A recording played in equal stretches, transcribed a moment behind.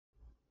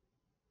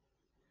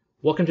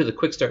Welcome to the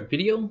Quick Start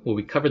video where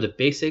we cover the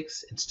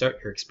basics and start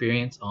your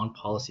experience on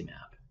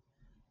PolicyMap.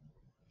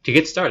 To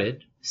get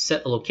started,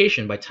 set a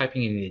location by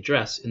typing in the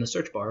address in the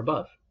search bar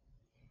above.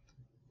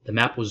 The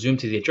map will zoom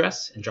to the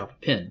address and drop a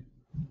pin.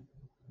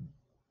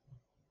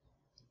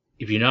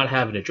 If you do not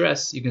have an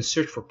address, you can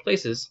search for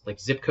places like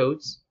zip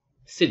codes,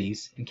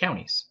 cities, and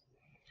counties.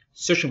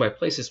 Searching by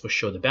places will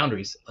show the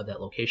boundaries of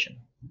that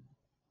location.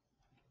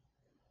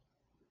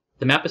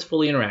 The map is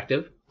fully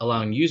interactive,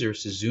 allowing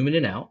users to zoom in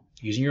and out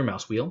using your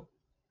mouse wheel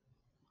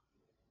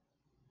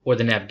or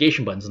the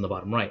navigation buttons on the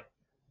bottom right.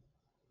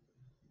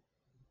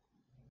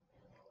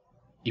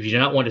 If you do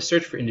not want to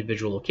search for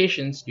individual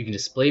locations, you can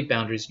display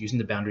boundaries using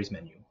the Boundaries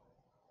menu.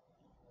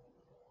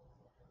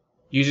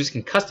 Users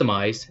can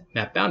customize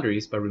map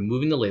boundaries by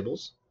removing the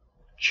labels,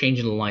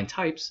 changing the line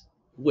types,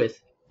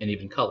 width, and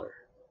even color.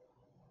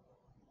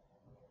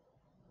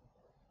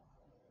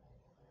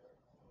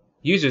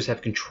 Users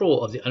have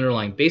control of the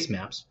underlying base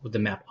maps with the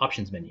Map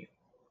Options menu.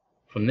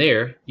 From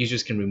there,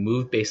 users can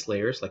remove base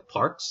layers like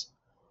parks,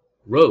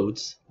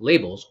 roads,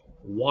 labels,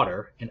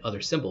 water, and other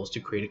symbols to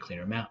create a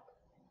cleaner map.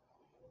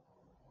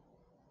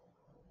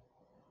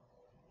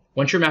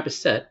 Once your map is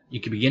set, you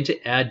can begin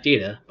to add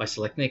data by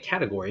selecting a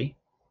category,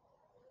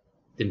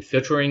 then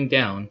filtering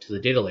down to the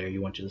data layer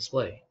you want to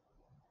display.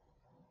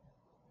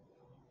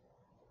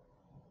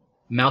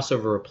 Mouse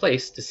over a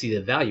place to see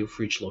the value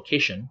for each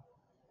location.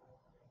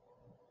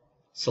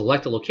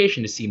 Select a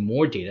location to see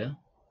more data,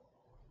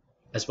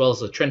 as well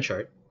as a trend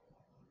chart.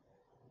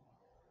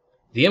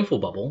 The info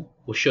bubble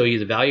will show you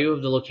the value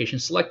of the location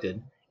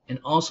selected and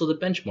also the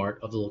benchmark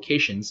of the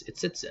locations it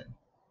sits in.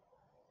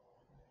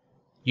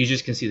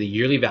 Users can see the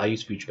yearly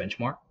values for each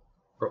benchmark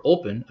or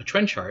open a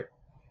trend chart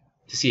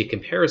to see a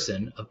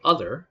comparison of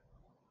other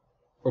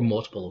or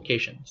multiple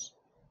locations.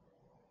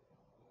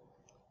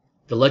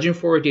 The legend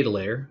for our data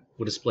layer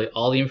will display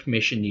all the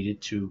information needed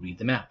to read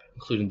the map,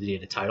 including the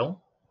data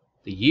title,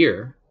 the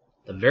year,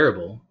 the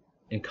variable,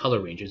 and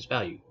color ranges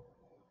value.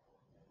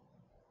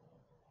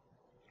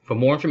 For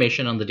more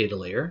information on the data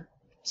layer,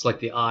 select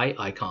the eye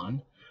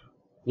icon,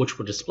 which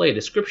will display a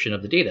description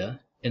of the data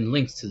and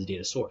links to the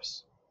data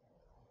source.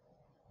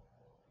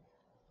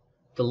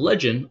 The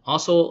legend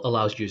also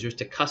allows users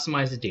to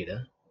customize the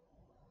data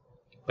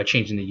by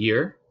changing the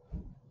year,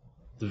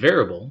 the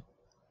variable,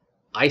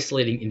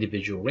 isolating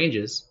individual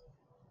ranges,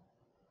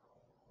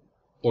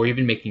 or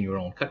even making your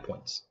own cut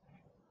points.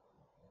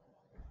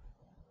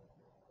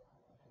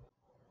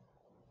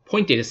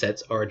 Point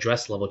datasets are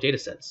address-level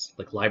datasets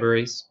like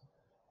libraries,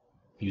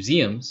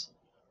 museums,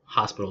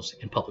 hospitals,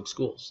 and public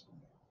schools.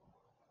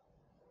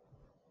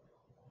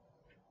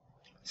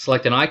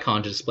 Select an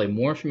icon to display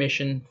more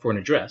information for an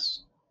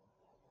address.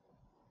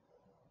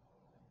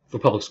 For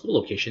public school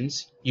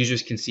locations,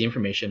 users can see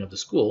information of the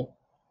school,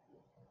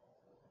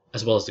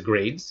 as well as the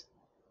grades,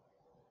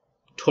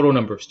 total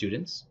number of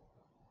students,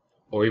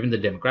 or even the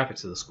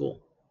demographics of the school.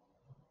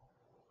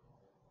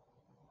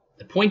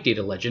 The point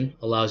data legend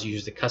allows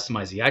users to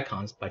customize the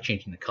icons by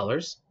changing the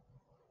colors,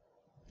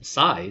 the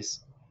size,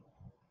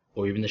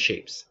 or even the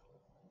shapes.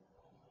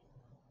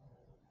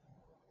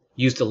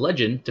 Use the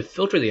legend to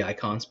filter the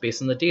icons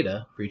based on the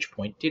data for each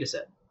point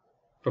dataset.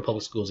 For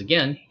public schools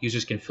again,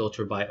 users can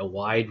filter by a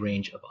wide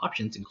range of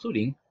options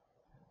including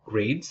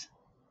grades,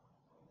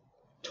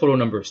 total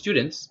number of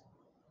students,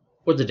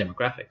 or the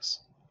demographics.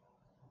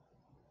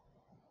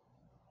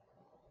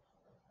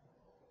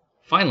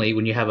 Finally,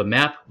 when you have a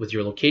map with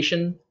your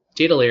location,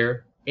 data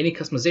layer, any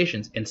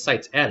customizations, and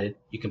sites added,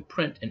 you can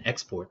print and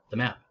export the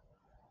map.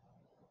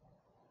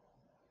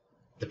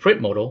 The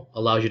print modal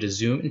allows you to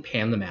zoom and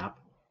pan the map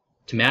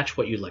to match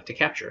what you'd like to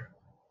capture.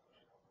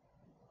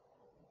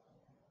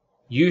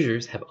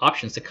 Users have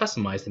options to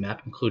customize the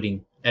map,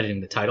 including editing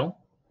the title,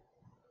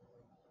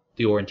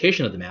 the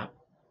orientation of the map,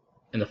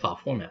 and the file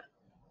format.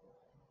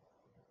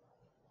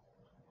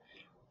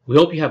 We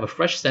hope you have a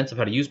fresh sense of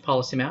how to use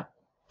PolicyMap.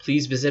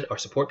 Please visit our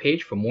support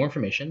page for more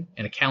information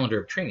and a calendar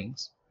of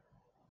trainings.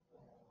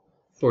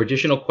 For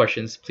additional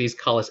questions, please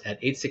call us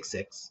at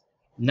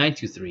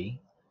 866-923-6277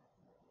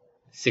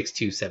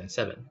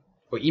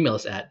 or email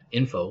us at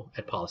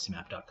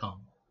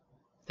info@policymap.com.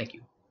 Thank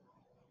you.